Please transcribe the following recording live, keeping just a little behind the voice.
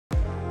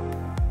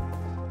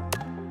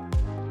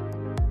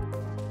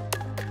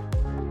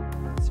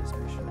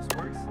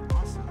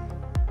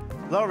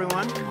Hello,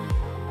 everyone.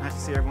 Nice to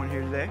see everyone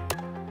here today.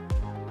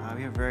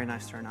 We have a very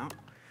nice turnout.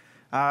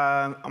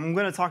 I'm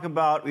going to talk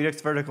about Redux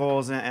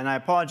verticals, and I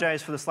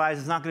apologize for the slides.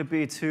 It's not going to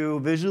be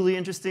too visually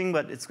interesting,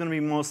 but it's going to be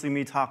mostly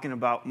me talking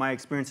about my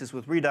experiences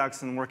with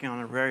Redux and working on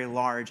a very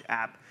large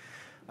app.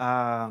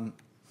 And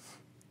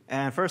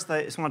first,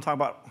 I just want to talk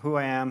about who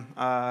I am.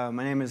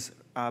 My name is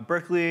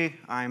Berkeley.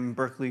 I'm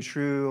Berkeley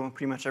True,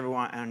 pretty much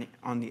everyone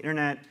on the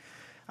internet.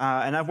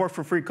 And I've worked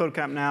for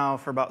freeCodeCamp now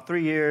for about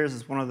 3 years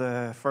as one of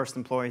the first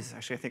employees,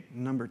 actually I think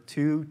number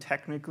 2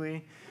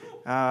 technically.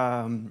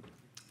 Thanks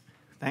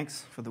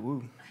for the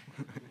woo.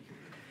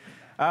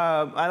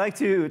 I like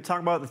to talk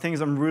about the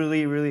things I'm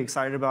really, really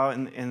excited about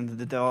in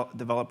the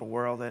developer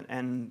world.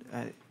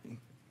 And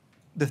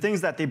the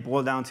things that they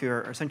boil down to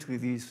are essentially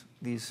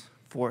these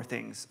 4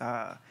 things.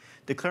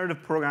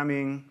 Declarative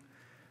programming,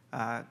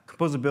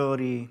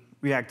 composability,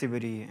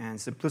 reactivity,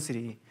 and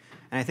simplicity.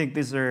 And I think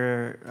these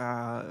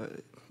are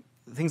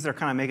things that are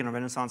kind of making a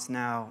renaissance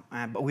now,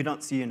 but we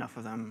don't see enough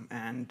of them.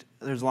 And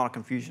there's a lot of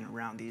confusion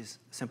around these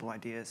simple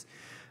ideas.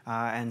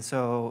 And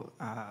so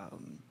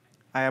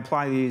I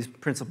apply these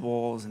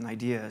principles and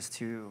ideas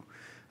to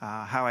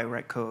how I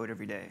write code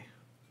every day.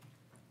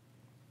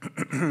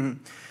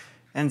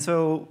 And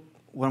so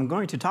what I'm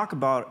going to talk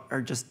about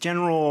are just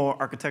general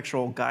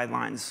architectural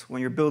guidelines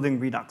when you're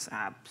building Redux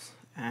apps.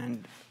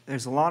 And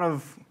there's a lot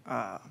of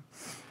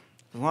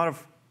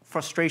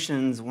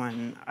frustrations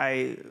when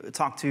I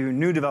talk to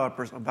new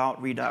developers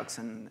about Redux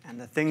and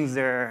the things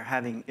they're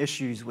having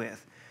issues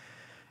with.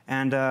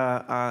 And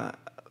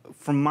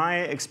from my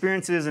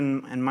experiences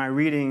and my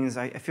readings,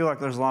 I feel like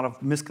there's a lot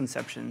of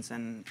misconceptions,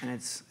 and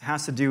it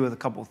has to do with a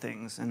couple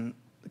things. And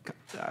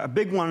a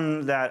big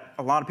one that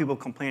a lot of people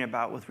complain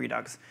about with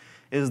Redux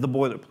is the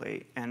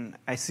boilerplate. And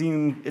it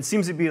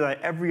seems to be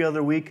like every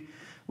other week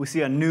we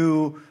see a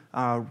new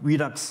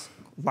Redux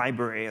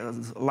library, a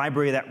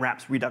library that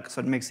wraps Redux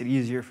so it makes it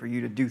easier for you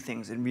to do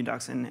things in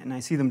Redux. And I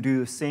see them do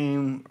the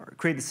same, or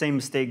create the same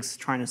mistakes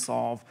trying to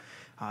solve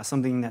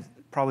something that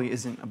probably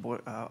isn't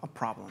a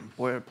problem,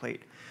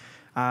 boilerplate.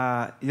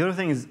 The other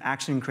thing is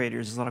action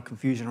creators. There's a lot of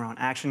confusion around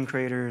action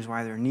creators,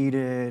 why they're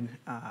needed,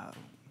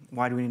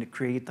 why do we need to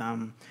create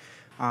them.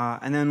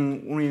 And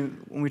then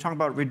when we talk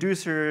about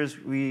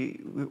reducers, we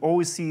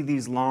always see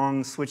these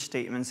long switch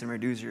statements in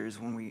reducers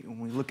when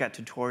we look at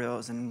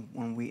tutorials and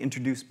when we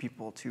introduce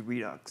people to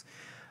Redux,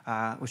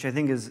 which I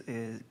think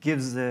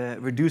gives the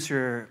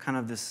reducer kind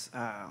of this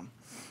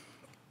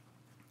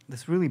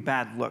really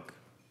bad look,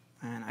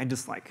 and I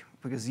dislike,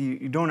 because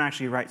you don't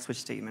actually write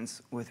switch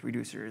statements with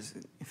reducers.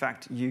 In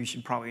fact, you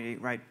should probably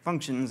write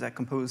functions that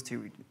compose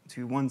to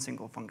one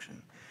single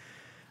function.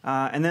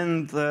 And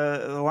then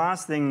the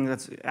last thing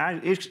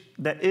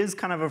that is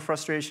kind of a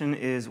frustration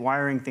is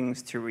wiring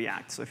things to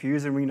React. So if you're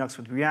using Redux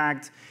with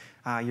React,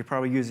 you're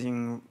probably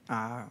using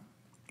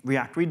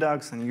React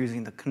Redux and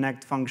using the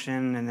connect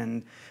function. And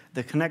then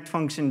the connect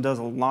function does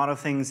a lot of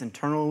things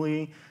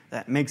internally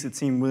that makes it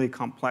seem really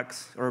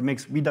complex, or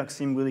makes Redux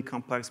seem really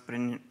complex. But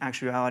in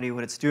actuality,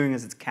 what it's doing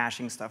is it's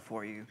caching stuff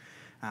for you,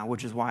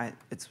 which is why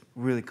it's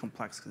really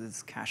complex, because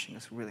it's caching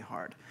is really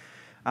hard.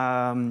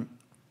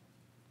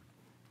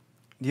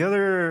 The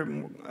other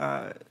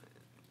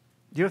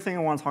thing I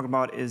want to talk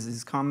about is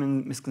these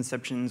common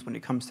misconceptions when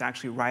it comes to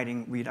actually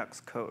writing Redux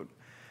code.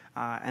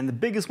 And the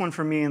biggest one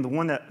for me, and the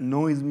one that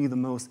annoys me the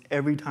most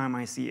every time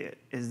I see it,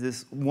 is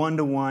this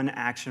one-to-one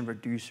action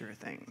reducer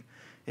thing.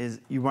 Is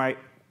you write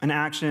an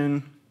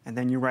action, and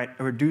then you write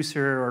a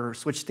reducer or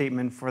switch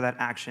statement for that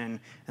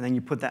action, and then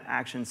you put that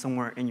action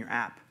somewhere in your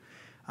app.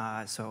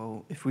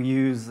 So if we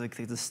use like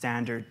the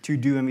standard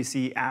to-do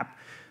MVC app,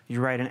 you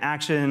write an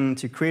action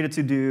to create a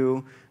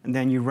to-do, and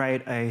then you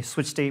write a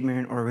switch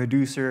statement or a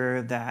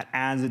reducer that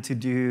adds a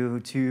to-do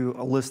to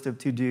a list of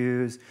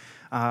to-dos.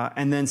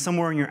 And then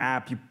somewhere in your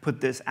app, you put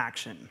this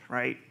action,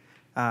 right?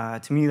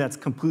 To me, that's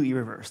completely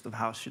reversed of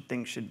how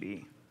things should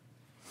be.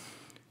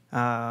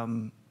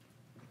 And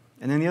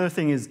then the other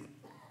thing is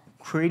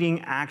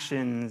creating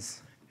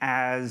actions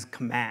as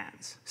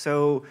commands.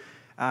 So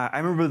I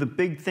remember the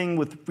big thing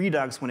with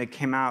Redux when it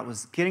came out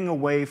was getting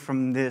away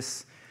from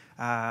this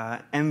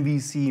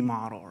MVC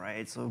model,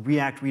 right? So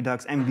React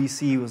Redux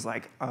MVC was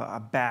like a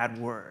bad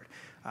word.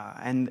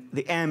 And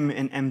the M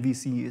in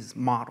MVC is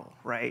model,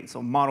 right?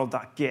 So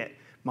model.get,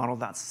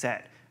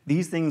 model.set.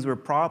 These things were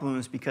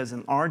problems because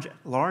in large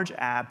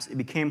apps, it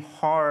became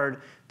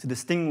hard to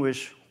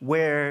distinguish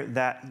where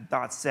that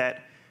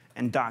 .set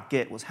and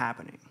 .get was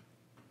happening,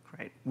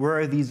 right? Where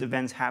are these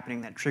events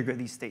happening that trigger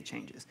these state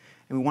changes?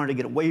 And we wanted to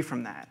get away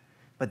from that.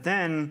 But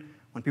then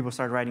when people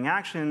started writing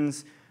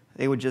actions,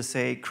 they would just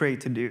say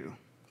create to do,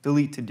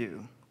 delete to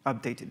do,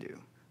 update to do.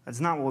 That's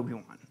not what we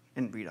want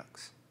in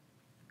Redux.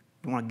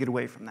 We want to get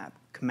away from that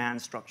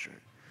command structure.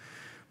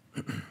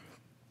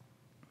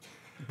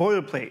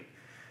 Boilerplate.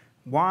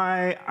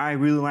 Why I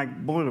really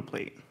like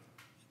boilerplate?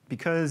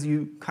 Because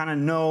you kind of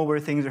know where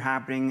things are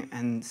happening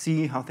and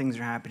see how things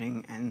are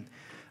happening, and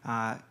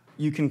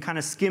you can kind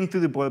of skim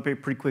through the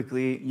boilerplate pretty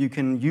quickly. You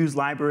can use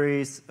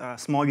libraries,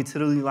 small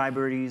utility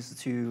libraries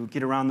to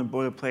get around the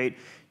boilerplate.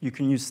 You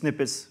can use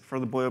snippets for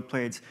the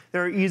boilerplates.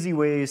 There are easy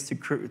ways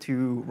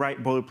to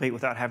write boilerplate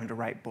without having to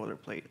write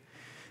boilerplate.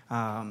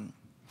 And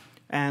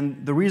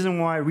the reason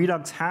why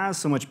Redux has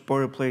so much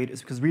boilerplate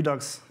is because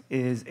Redux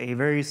is a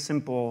very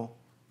simple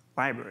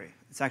library.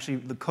 It's actually,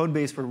 the code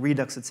base for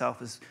Redux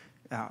itself is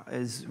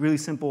really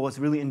simple. It's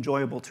really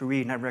enjoyable to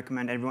read, and I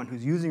recommend everyone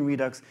who's using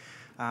Redux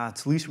to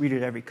at least read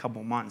it every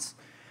couple months.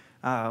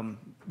 But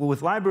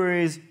with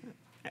libraries,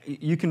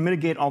 you can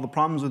mitigate all the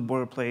problems with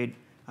boilerplate,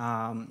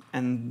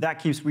 and that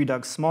keeps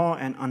Redux small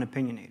and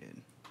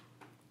unopinionated.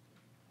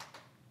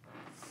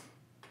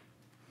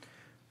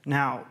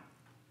 Now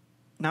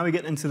we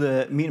get into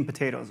the meat and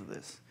potatoes of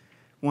this.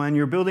 When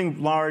you're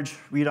building large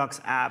Redux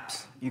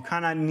apps, you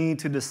kind of need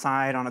to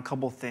decide on a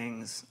couple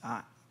things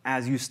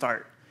as you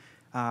start.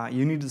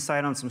 You need to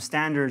decide on some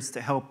standards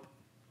to help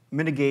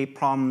mitigate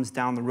problems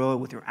down the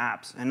road with your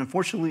apps. And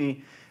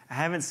unfortunately, I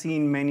haven't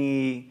seen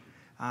many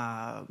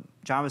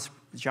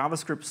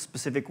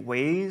JavaScript-specific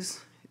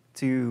ways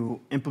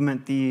to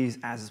implement these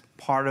as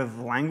part of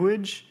the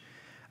language.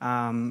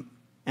 And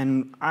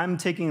I'm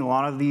taking a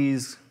lot of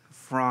these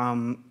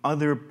from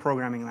other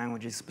programming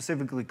languages,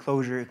 specifically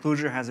Clojure.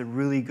 Clojure has a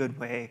really good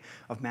way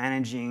of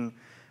managing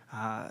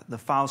the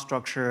file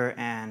structure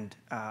and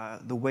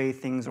the way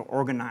things are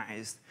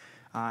organized.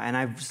 And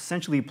I've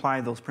essentially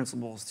applied those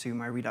principles to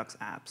my Redux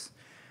apps.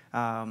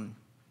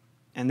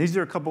 And these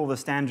are a couple of the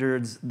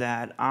standards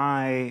that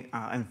I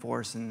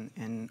enforce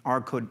in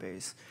our code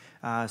base.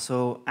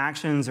 So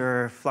actions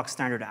are Flux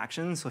standard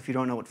actions. So if you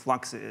don't know what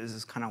Flux is,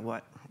 it's kind of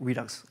what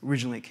Redux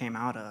originally came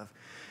out of.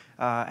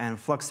 And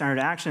Flux standard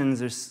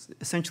actions is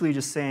essentially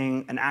just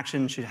saying an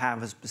action should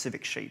have a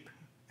specific shape,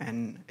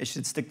 and it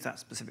should stick to that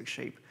specific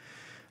shape.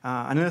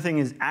 Another thing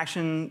is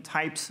action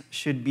types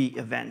should be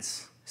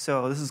events.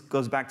 So this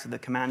goes back to the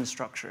command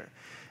structure.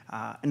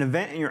 An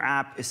event in your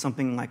app is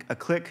something like a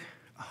click,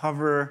 a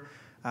hover,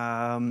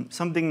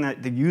 something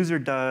that the user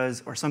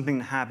does, or something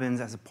that happens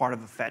as a part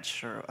of a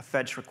fetch, or a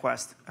fetch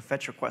request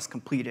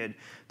completed.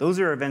 Those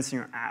are events in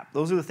your app.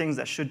 Those are the things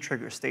that should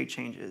trigger state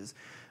changes.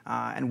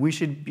 And we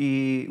should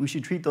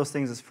treat those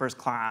things as first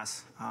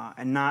class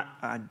and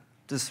not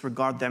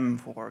disregard them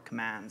for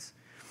commands.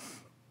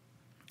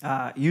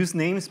 Use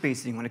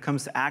namespacing when it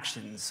comes to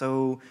actions.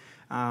 So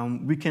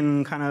we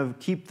can kind of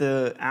keep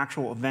the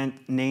actual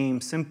event name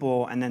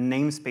simple and then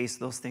namespace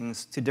those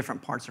things to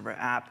different parts of our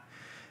app.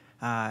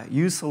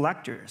 Use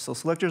selectors. So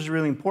selectors are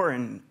really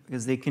important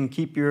because they can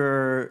keep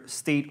your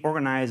state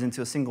organized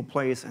into a single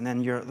place, and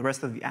then the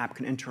rest of the app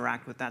can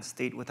interact with that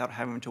state without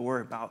having to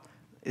worry about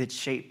its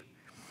shape.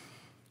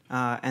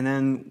 And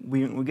then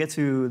when we get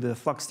to the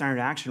Flux standard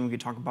action, we can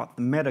talk about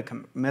the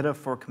meta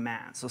for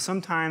commands. So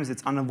sometimes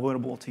it's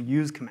unavoidable to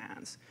use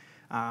commands.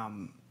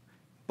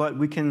 But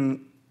we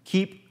can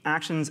keep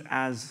action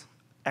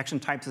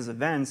types as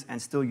events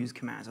and still use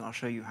commands, and I'll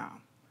show you how.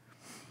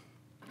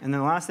 And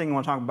then the last thing I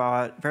want to talk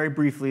about very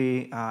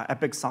briefly,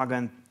 epic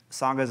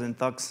sagas and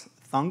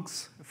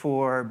thunks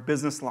for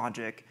business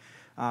logic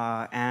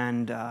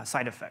and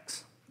side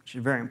effects, which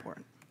is very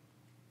important.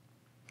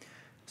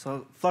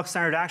 So Flux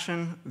standard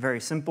action, very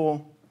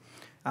simple.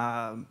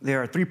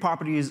 There are 3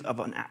 properties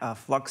of a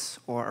Flux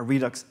or a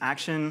Redux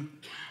action.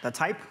 The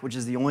type, which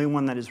is the only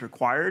one that is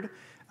required,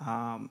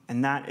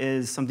 and that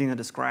is something that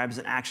describes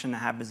an action that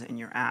happens in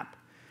your app.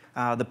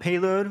 The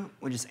payload,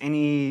 which is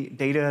any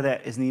data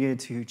that is needed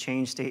to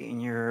change state in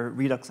your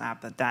Redux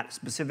app that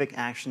specific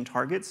action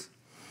targets.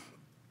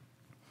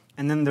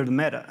 And then there's the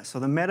meta. So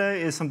the meta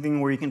is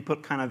something where you can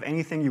put kind of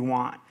anything you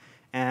want.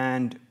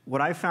 And what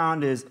I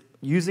found is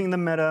using the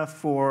meta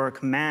for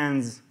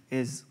commands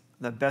is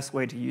the best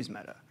way to use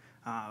meta,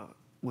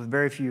 with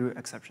very few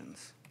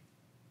exceptions.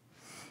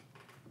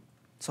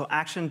 So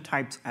action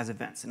types as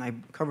events, and I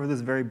cover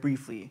this very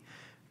briefly,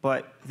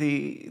 but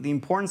the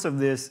importance of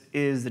this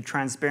is the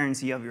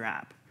transparency of your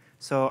app.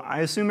 So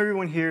I assume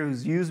everyone here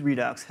who's used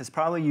Redux has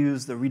probably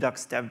used the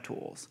Redux dev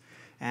tools.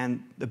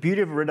 And the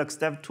beauty of Redux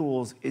dev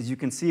tools is you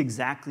can see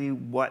exactly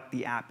what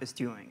the app is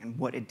doing and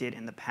what it did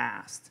in the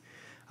past.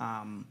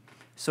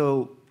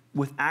 So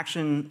with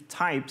action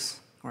types,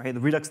 right, the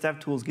Redux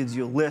DevTools gives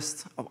you a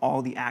list of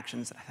all the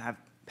actions that have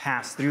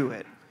passed through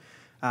it.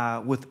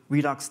 With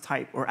Redux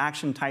type or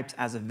action types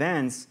as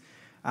events,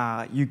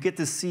 you get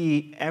to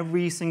see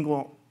every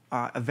single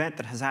event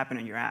that has happened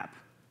in your app.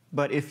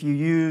 But if you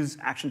use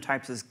action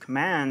types as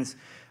commands,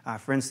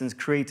 for instance,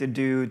 create to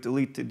do,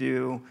 delete to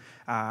do,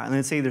 and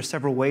let's say there's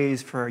several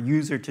ways for a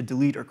user to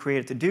delete or create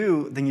a to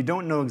do, then you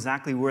don't know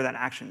exactly where that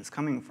action is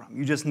coming from.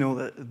 You just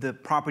know the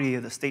property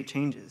of the state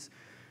changes.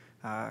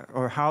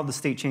 Or how the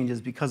state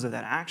changes because of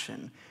that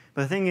action.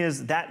 But the thing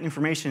is, that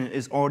information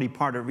is already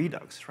part of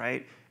Redux,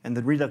 right? And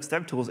the Redux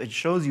DevTools, it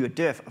shows you a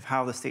diff of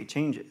how the state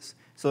changes.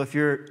 So if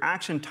your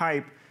action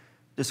type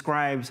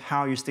describes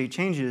how your state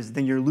changes,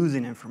 then you're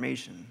losing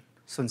information.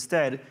 So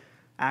instead,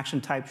 action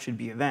type should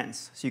be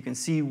events. So you can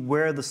see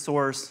where the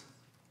source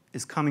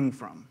is coming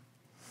from.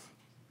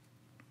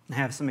 I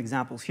have some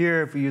examples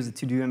here. If we use the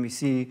to-do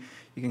MVC,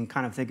 you can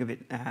kind of think of it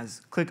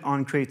as click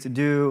on create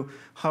to-do,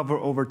 hover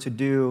over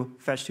to-do,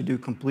 fetch to-do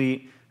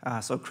complete.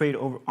 So click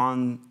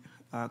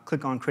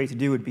on create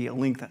to-do would be a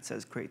link that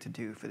says create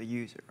to-do for the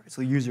user. Right?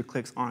 So the user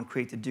clicks on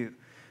create to-do.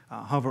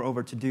 Hover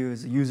over to-do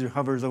is the user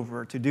hovers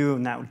over to-do,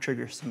 and that would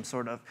trigger some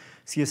sort of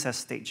CSS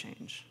state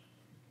change.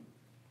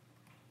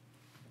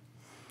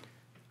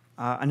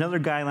 Another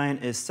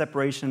guideline is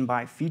separation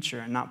by feature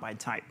and not by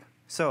type.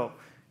 So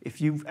if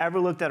you've ever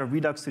looked at a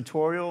Redux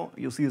tutorial,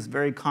 you'll see this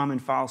very common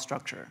file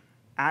structure.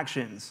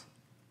 Actions,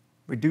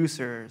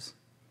 reducers,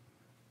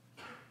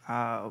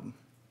 action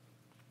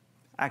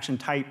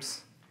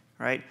types,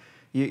 right?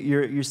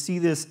 You see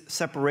this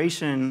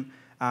separation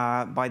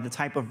by the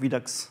type of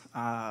Redux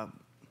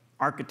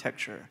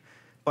architecture.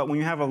 But when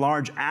you have a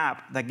large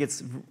app, that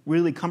gets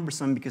really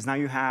cumbersome because now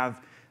you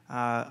have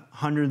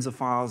hundreds of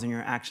files in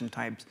your action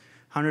types,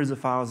 hundreds of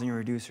files in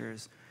your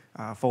reducers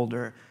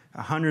folder,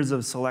 hundreds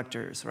of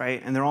selectors,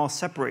 right? And they're all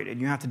separated.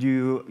 You have to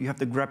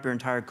grep your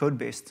entire code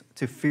base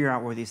to figure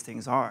out where these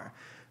things are.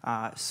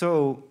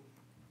 So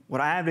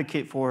what I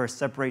advocate for is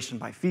separation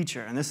by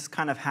feature. And this has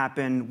kind of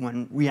happened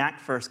when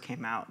React first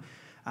came out.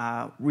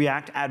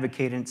 React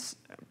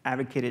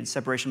advocated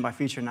separation by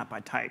feature, not by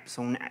type.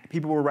 So when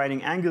people were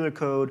writing Angular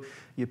code,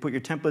 you put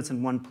your templates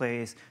in one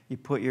place, you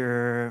put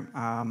your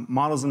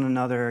models in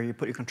another, you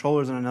put your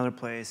controllers in another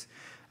place.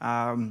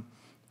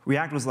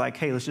 React was like,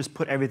 hey, let's just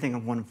put everything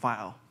in one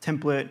file.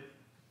 Template,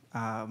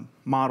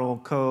 model,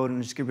 code,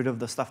 and just get rid of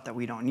the stuff that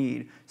we don't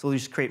need. So we'll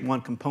just create one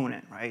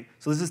component, right?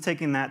 So this is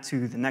taking that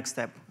to the next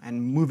step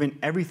and moving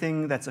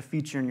everything that's a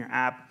feature in your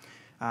app,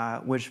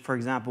 which, for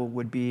example,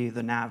 would be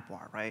the nav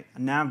bar, right? A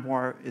nav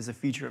bar is a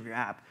feature of your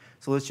app.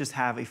 So let's just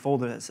have a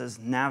folder that says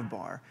nav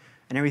bar.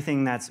 And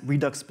everything that's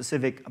Redux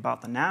specific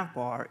about the nav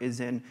bar is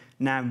in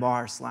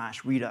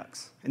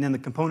navbar/Redux. And then the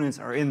components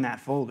are in that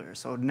folder.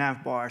 So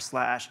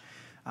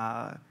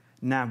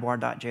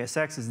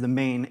navbar/navbar.jsx is the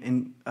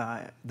main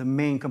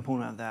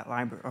component of that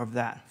library, of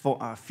that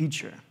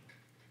feature.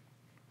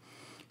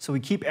 So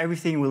we keep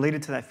everything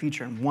related to that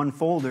feature in one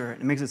folder.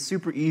 It makes it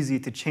super easy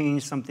to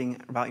change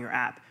something about your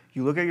app.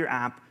 You look at your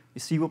app, you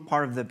see what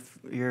part of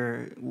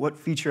what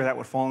feature that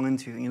would fall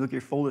into, and you look at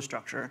your folder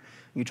structure, and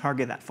you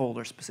target that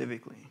folder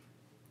specifically.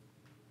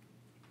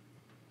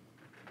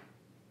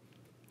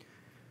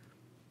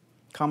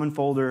 Common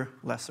folder,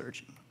 less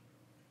searching.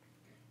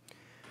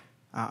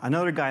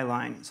 Another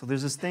guideline, so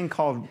there's this thing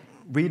called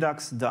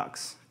Redux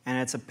Dux, and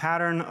it's a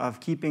pattern of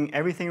keeping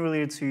everything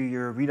related to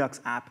your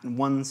Redux app in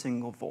one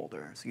single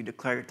folder. So you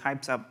declare your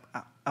types up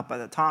at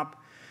the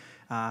top,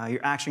 your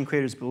action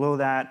creators below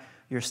that,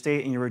 your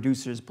state and your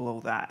reducers below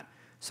that.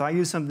 So I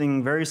use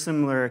something very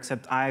similar,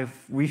 except I've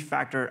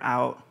refactored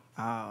out,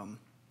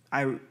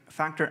 I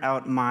factor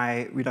out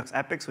my Redux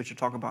epics, which we'll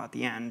talk about at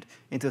the end,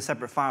 into a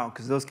separate file,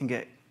 because those can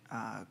get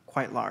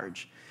quite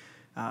large.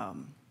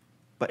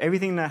 But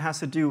everything that has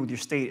to do with your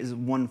state is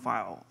one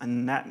file,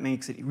 and that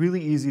makes it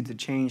really easy to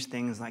change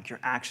things like your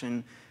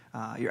action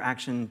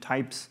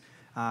types,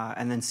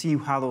 and then see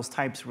how those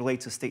types relate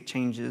to state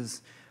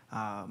changes.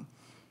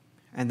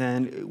 And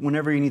then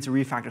whenever you need to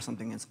refactor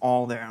something, it's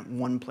all there in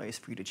one place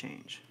for you to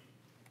change.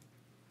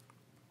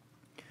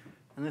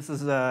 And this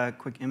is a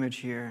quick image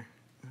here.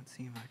 Let's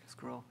see if I can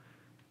scroll.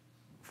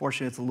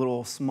 Fortunately, it's a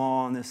little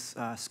small on this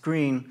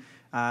screen.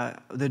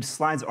 The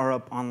slides are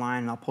up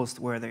online, and I'll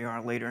post where they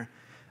are later.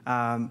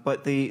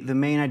 But the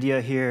main idea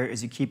here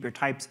is you keep your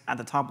types at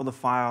the top of the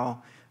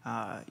file.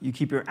 You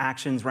keep your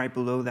actions right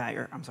below that.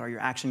 Your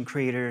action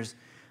creators.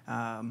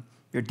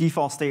 Your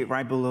default state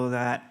right below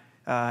that.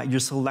 Your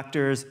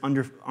selectors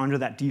under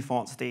that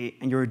default state,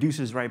 and your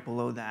reducers right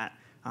below that.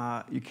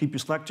 You keep your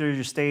selectors,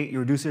 your state,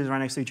 your reducers right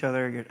next to each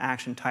other, your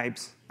action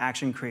types,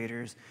 action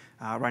creators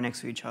right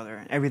next to each other,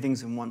 and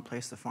everything's in one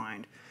place to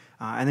find.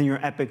 And then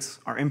your epics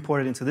are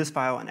imported into this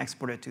file and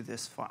exported to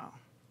this file.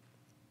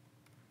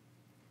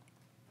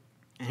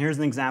 And here's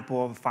an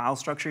example of a file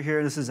structure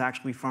here. This is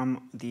actually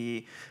from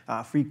the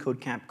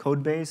freeCodeCamp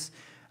code base.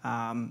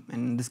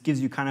 And this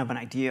gives you kind of an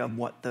idea of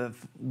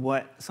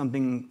what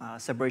something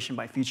separation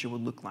by feature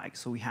would look like.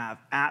 So we have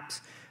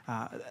apps.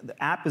 The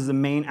app is the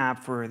main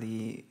app for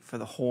the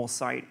whole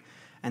site.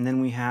 And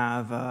then we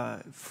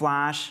have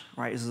Flash,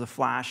 right? This is a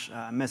Flash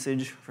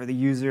message for the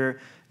user.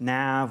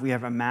 Nav, we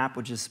have a map,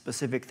 which is a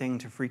specific thing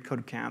to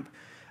freeCodeCamp.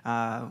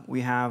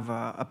 We have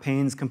a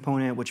panes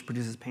component, which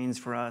produces panes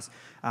for us.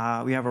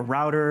 We have a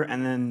router,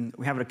 and then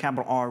we have a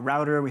capital R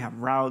router. We have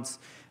routes,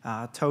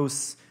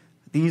 toasts.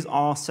 These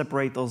all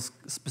separate those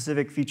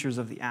specific features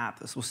of the app,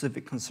 the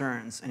specific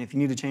concerns. And if you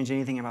need to change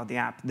anything about the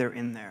app, they're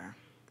in there.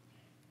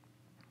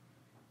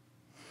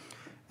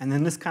 And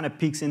then this kind of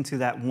peeks into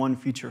that one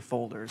feature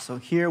folder. So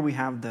here we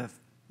have the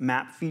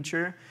map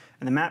feature.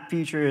 And the map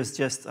feature is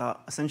just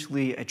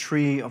essentially a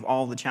tree of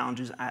all the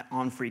challenges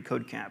on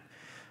freeCodeCamp.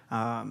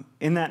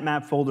 In that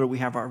map folder, we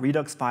have our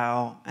Redux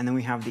file, and then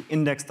we have the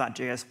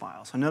index.js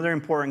file. So another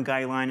important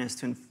guideline is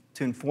to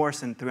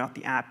enforce and throughout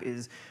the app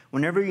is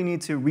whenever you need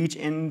to reach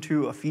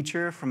into a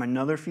feature from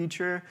another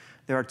feature,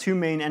 there are two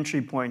main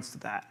entry points to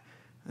that.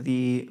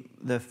 the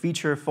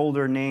feature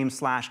folder name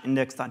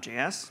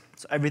 /index.js.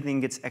 So everything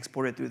gets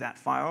exported through that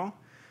file.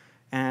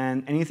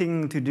 And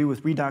anything to do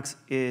with Redux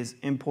is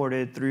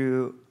imported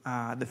through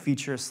the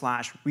feature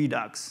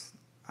 /Redux.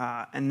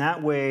 And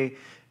that way,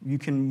 you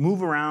can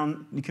move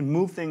around, you can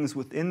move things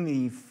within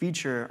the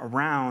feature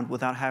around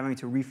without having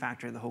to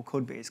refactor the whole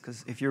code base.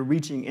 Because if you're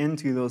reaching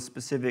into those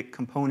specific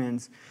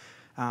components,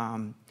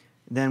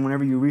 then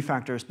whenever you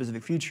refactor a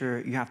specific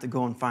feature, you have to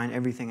go and find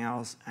everything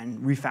else and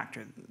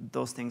refactor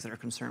those things that are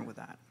concerned with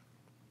that.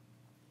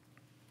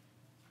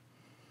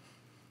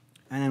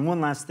 And then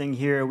one last thing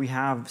here, we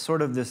have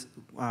sort of this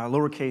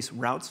lowercase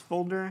routes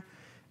folder.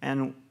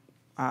 And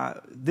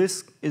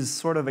this is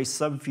sort of a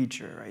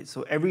sub-feature, right?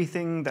 So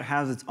everything that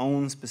has its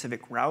own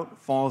specific route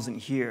falls in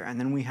here. And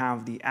then we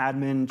have the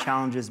admin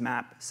challenges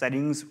map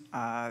settings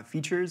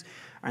features.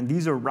 And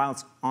these are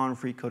routes on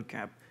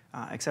freeCodeCamp,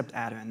 except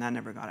admin. That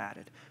never got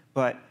added.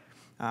 But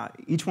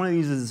each one of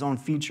these is its own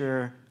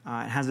feature.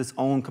 It has its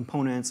own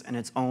components and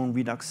its own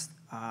Redux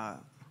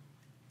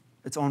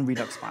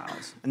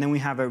files. And then we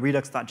have a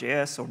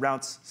redux.js, so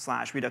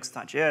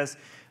routes/redux.js.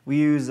 We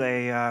use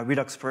a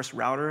Redux first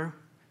router.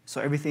 So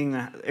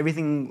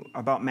everything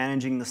about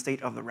managing the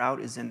state of the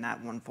route is in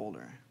that one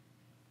folder.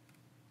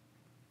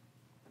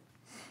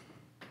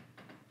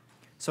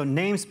 So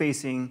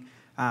namespacing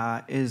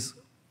is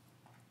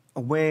a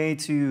way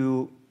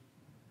to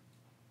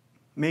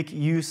make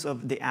use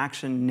of the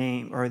action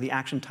name or the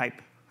action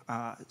type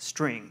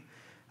string.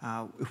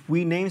 If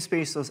we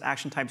namespace those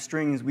action type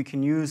strings, we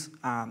can use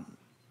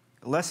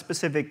less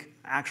specific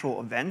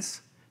actual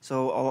events.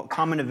 So a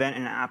common event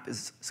in an app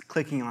is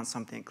clicking on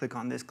something, click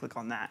on this, click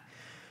on that.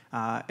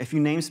 If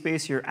you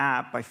namespace your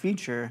app by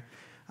feature,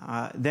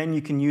 then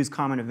you can use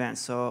common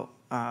events. So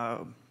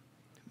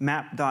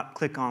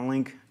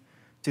map.clickonLink,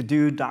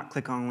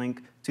 to-do.clickonLink,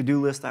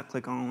 to-do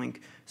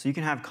list.clickonLink. So you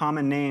can have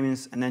common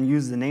names and then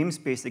use the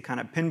namespace to kind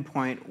of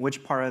pinpoint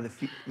which part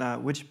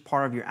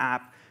of your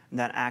app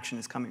that action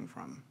is coming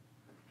from.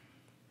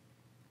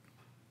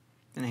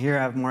 And here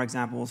I have more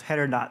examples: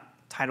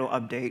 header.title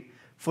update,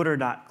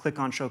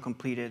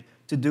 footer.click-on-show-completed,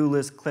 to-do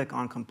list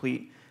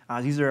click-on-complete.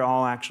 These are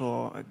all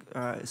actual,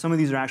 some of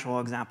these are actual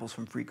examples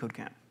from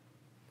freeCodeCamp.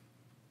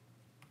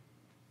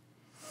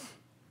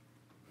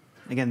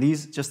 Again,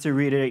 these, just to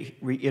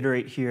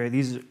reiterate here,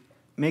 these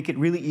make it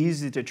really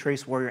easy to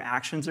trace where your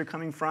actions are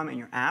coming from in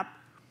your app.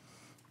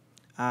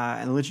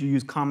 And let you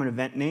use common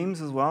event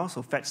names as well.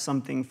 So fetch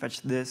something,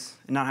 fetch this,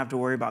 and not have to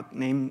worry about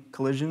name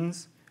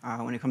collisions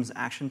when it comes to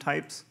action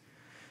types.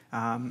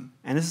 And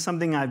this is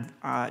something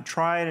I've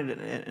tried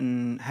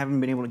and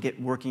haven't been able to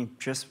get working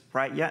just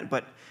right yet.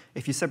 But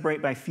if you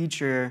separate by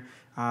feature,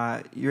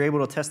 you're able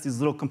to test these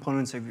little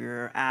components of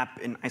your app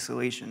in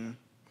isolation,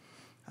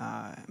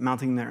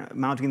 mounting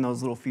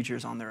those little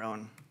features on their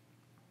own.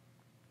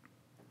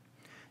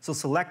 So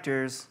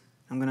selectors,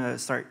 I'm going to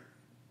start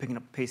picking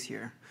up pace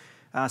here.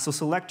 So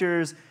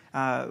selectors,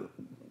 I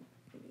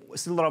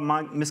see a lot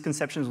of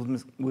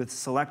misconceptions with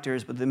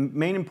selectors, but the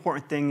main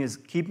important thing is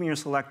keeping your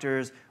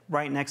selectors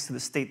right next to the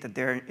state that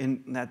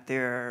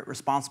they're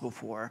responsible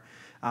for.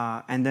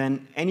 And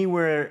then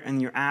anywhere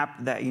in your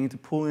app that you need to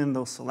pull in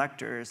those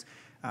selectors,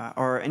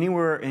 or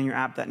anywhere in your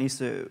app that needs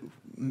to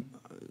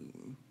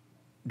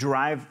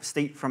derive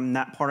state from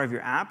that part of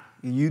your app,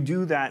 you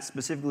do that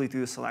specifically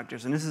through the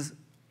selectors. And this is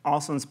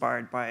also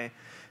inspired by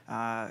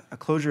a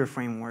Clojure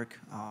framework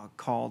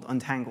called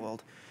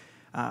Untangled.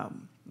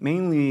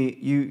 Mainly,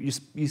 you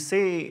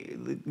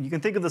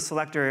can think of the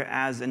selector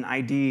as an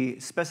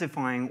ID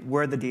specifying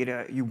where the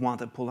data you want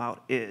to pull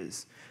out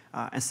is,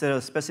 instead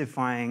of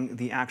specifying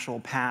the actual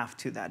path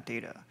to that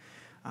data.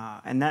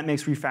 And that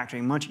makes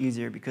refactoring much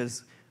easier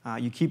because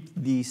you keep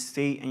the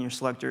state and your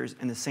selectors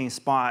in the same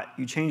spot.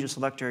 You change your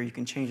selector, you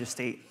can change the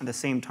state at the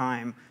same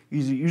time,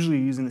 usually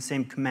using the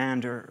same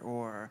command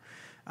or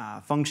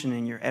function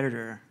in your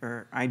editor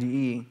or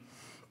IDE.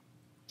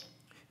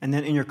 And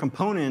then in your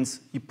components,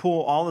 you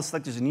pull all the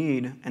selectors you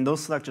need, and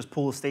those selectors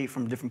pull the state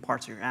from different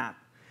parts of your app.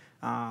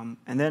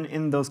 And then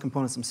in those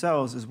components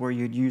themselves is where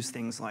you'd use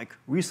things like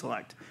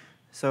reselect.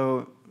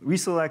 So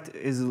reselect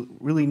is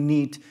really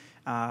neat.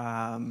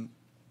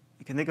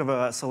 You can think of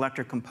a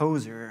selector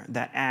composer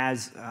that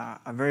adds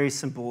a very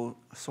simple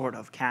sort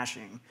of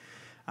caching.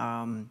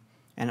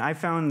 And I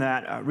found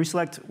that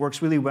reselect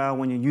works really well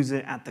when you use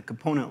it at the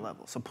component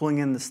level. So pulling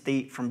in the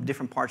state from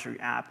different parts of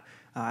your app.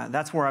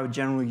 That's where I would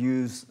generally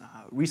use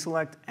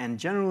reselect, and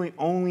generally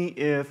only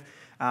if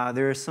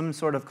there is some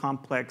sort of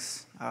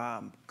complex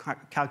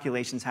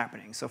calculations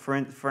happening. So for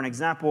an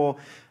example,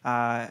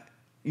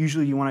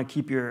 usually you want to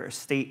keep your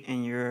state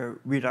in your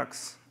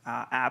Redux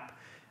app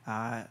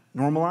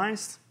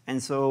normalized.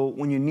 And so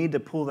when you need to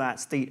pull that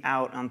state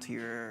out onto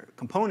your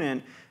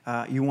component,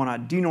 you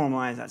want to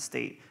denormalize that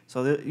state.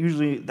 So that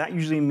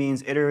usually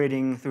means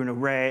iterating through an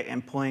array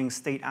and pulling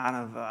state out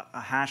of a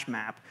hash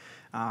map.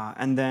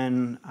 And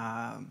then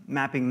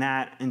mapping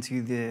that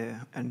into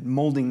and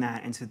molding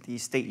that into the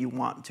state you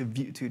want to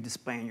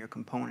display in your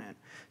component.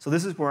 So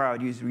this is where I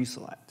would use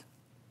reselect.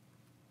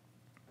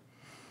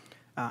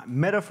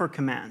 meta for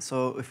command.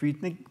 So if we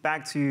think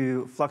back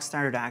to Flux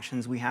standard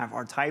actions, we have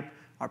our type,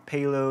 our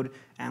payload,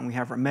 and we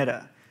have our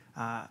meta.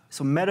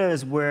 So meta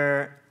is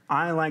where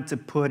I like to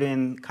put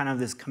in kind of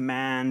this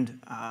command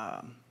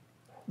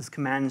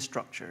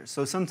structure.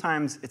 So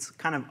sometimes it's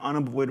kind of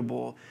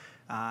unavoidable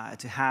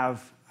to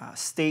have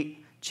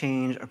state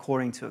change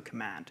according to a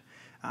command.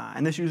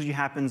 And this usually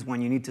happens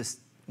when you need to,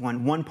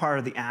 when one part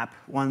of the app,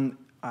 one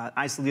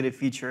isolated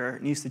feature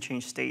needs to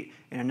change state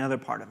in another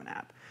part of an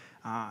app.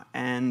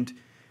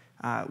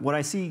 What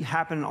I see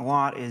happen a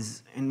lot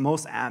is, in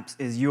most apps,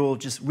 is you'll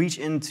just reach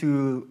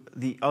into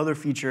the other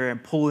feature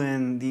and pull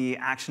in the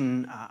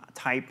action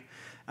type,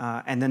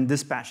 and then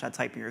dispatch that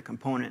type in your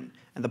component.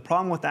 And the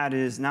problem with that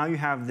is now you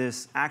have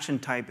this action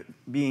type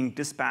being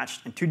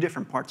dispatched in two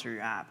different parts of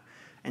your app.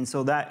 And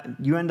so that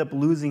you end up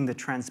losing the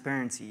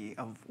transparency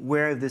of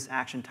where this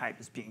action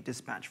type is being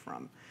dispatched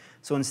from.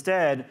 So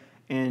instead,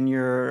 in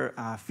your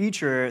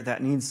feature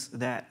that needs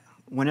that,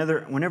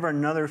 whenever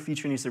another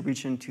feature needs to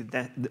reach into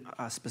that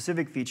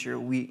specific feature,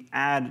 we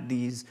add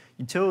these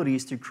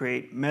utilities to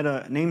create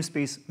meta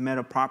namespace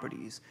meta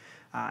properties,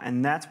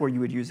 and that's where you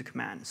would use a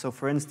command. So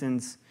for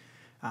instance,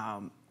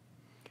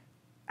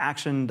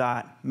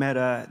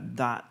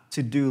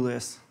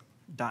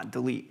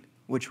 action.meta.todolist.delete,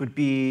 which would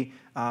be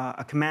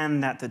a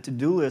command that the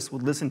to-do list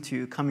would listen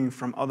to coming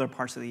from other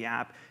parts of the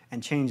app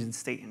and change its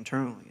state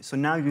internally. So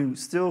now you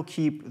still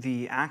keep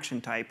the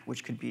action type,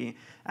 which could be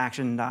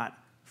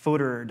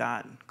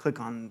action.footer.click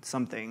on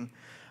something.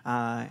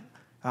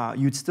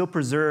 You'd still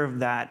preserve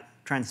that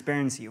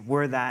transparency of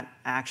where that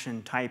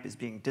action type is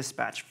being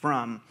dispatched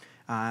from,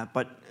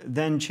 but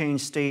then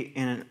change state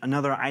in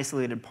another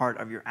isolated part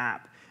of your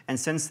app. And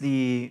since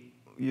the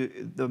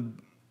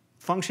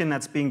function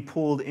that's being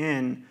pulled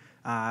in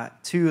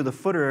to the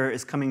footer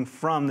is coming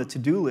from the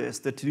to-do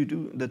list, the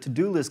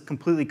to-do list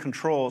completely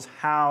controls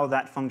how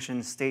that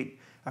function state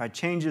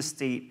changes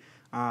state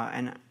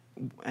and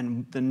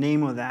the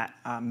name of that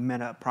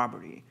meta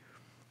property.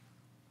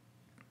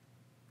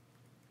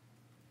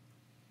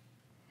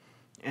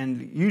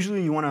 And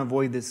usually you want to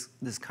avoid this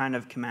kind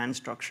of command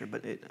structure,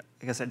 but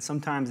like I said,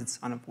 sometimes it's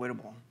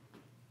unavoidable.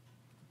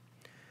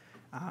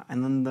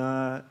 And then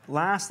the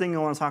last thing I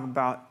want to talk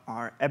about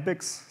are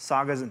epics,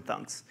 sagas, and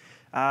thunks.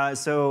 I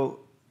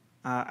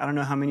don't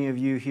know how many of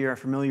you here are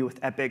familiar with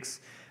epics,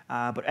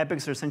 but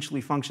epics are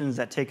essentially functions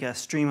that take a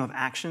stream of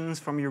actions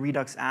from your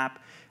Redux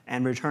app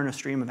and return a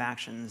stream of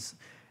actions.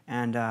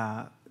 And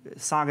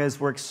sagas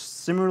works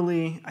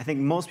similarly. I think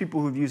most people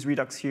who've used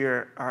Redux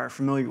here are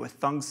familiar with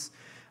thunks.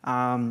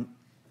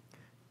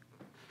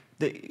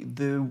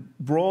 The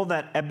role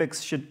that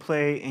epics should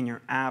play in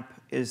your app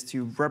is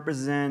to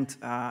represent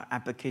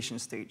application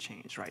state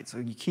change, right? So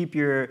you keep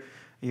your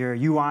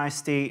UI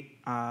state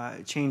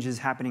changes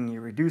happening in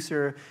your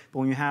reducer, but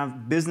when you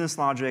have business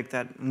logic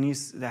that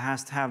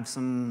has to have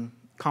some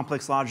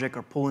complex logic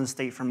or pull in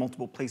state from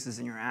multiple places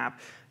in your app,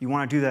 you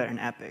want to do that in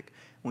epic.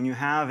 When you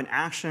have an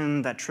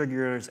action that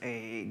triggers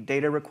a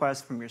data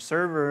request from your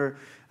server,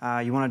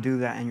 you want to do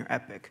that in your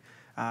epic.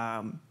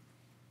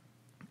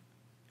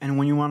 And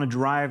when you want to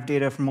derive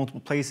data from multiple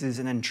places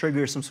and then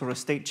trigger some sort of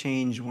state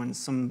change when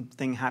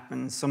something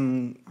happens,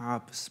 some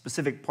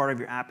specific part of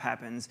your app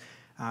happens,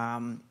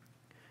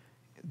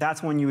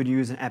 that's when you would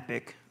use an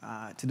epic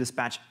to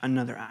dispatch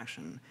another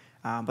action.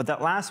 But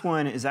that last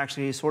one is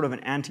actually sort of an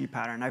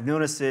anti-pattern. I've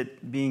noticed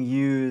it being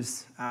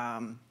used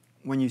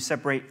when you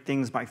separate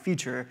things by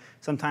feature.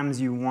 Sometimes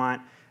you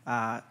want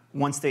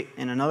one state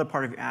in another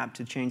part of your app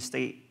to change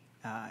state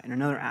in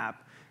another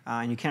app.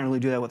 And you can't really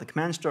do that with a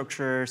command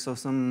structure, so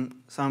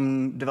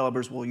some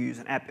developers will use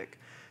an epic.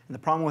 And the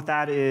problem with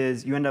that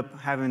is you end up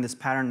having this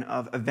pattern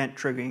of event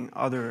triggering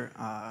other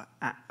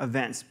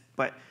events.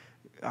 But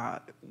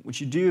what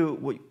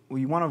you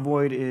want to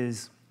avoid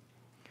is,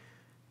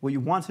 what you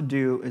want to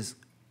do is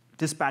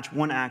dispatch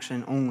one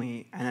action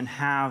only and then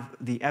have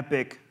the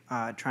epic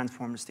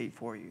transform the state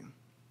for you.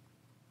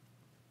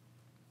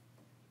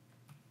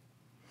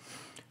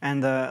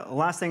 And the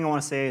last thing I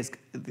want to say is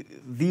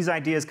these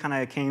ideas kind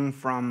of came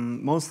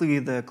from mostly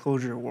the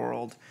Clojure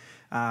world.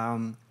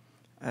 Clojure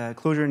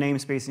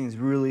namespacing is a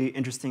really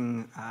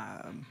interesting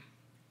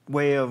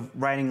way of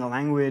writing a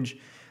language.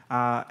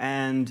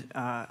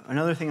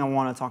 Another thing I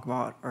want to talk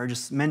about, or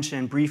just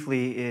mention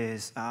briefly,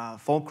 is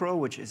Fulcro,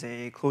 which is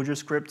a Clojure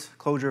script,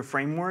 Clojure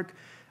framework.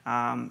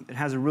 It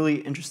has a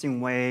really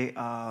interesting way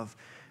of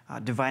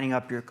dividing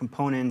up your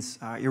components,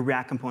 your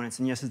React components.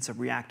 And yes, it's a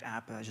React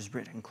app just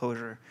written in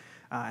Clojure.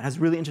 It has a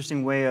really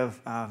interesting way of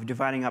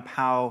dividing up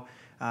how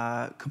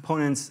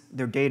components,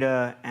 their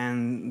data,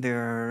 and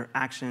their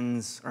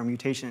actions or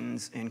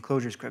mutations in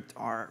Clojure script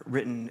are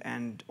written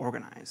and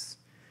organized.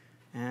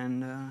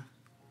 And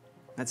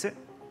that's it.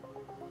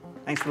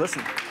 Thanks for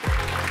listening.